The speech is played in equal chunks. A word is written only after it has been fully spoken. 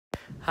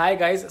Hi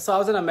guys, so I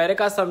was in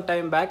America some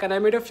time back and I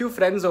made a few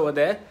friends over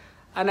there.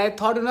 And I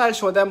thought, I'll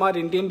show them our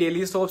Indian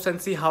daily soaps and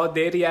see how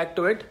they react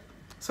to it.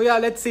 So yeah,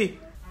 let's see.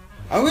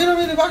 We don't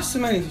really watch too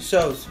many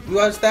shows. We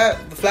watch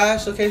that, The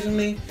Flash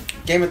occasionally,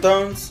 Game of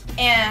Thrones.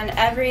 And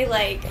every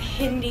like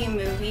Hindi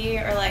movie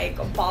or like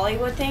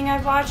Bollywood thing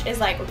I've watched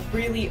is like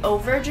really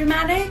over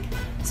dramatic.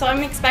 So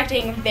I'm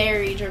expecting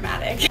very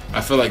dramatic.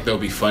 I feel like they'll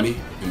be funny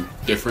and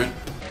different.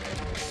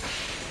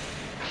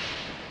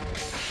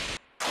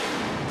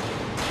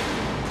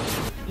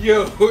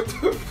 Yo, what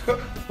the fuck?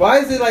 Why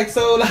is it like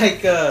so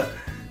like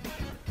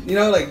you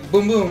know, like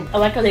boom boom? I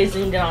like how they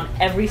zoomed in on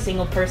every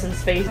single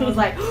person's face. It was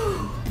like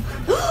That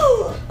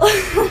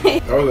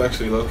was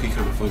actually low-key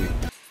kind of funny.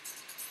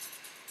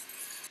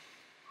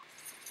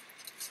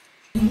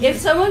 If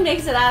someone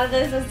makes it out of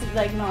this, it's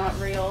like not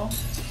real.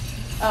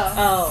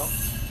 Oh.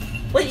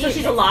 Wait, so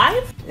she's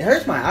alive? It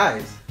hurts my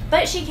eyes.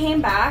 But she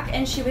came back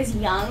and she was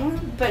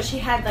young, but she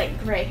had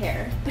like gray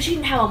hair. But she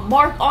didn't have a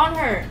mark on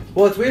her.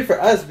 Well, it's weird for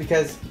us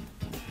because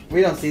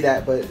we don't see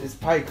that, but it's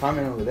probably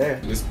common over there.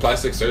 Is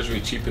plastic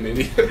surgery cheap in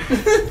India?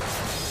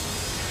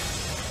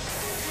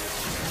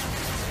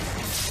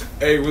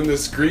 Hey, when the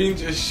screen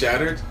just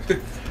shattered,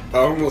 I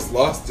almost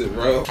lost it,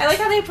 bro. I like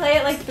how they play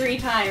it like 3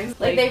 times.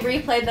 Like they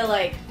replayed the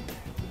like.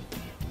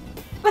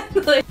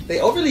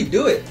 They overly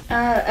do it.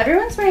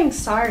 Everyone's wearing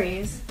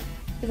saris.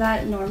 Is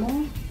that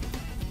normal?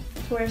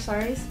 To wear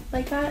saris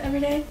like that every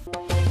day?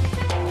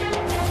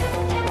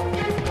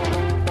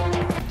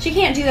 She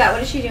can't do that.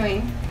 What is she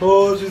doing?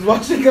 Oh, she's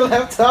watching a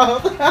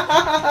laptop.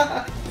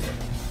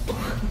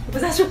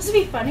 Was that supposed to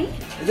be funny?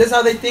 Is this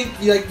how they think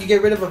you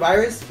get rid of a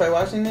virus by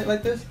watching it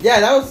like this? Yeah,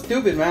 that was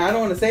stupid, man. I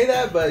don't want to say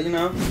that, but you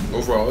know.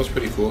 Overall, it was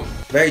pretty cool.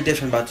 Very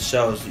different about the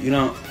shows. You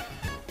don't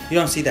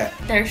see that.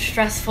 They're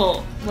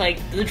stressful, like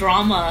the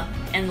drama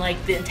and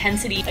like the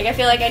intensity. Like I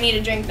feel like I need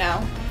a drink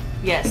now.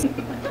 Yes.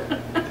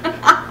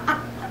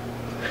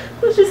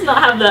 Let's just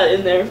not have that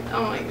in there.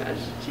 Oh my gosh,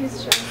 she's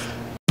stressed.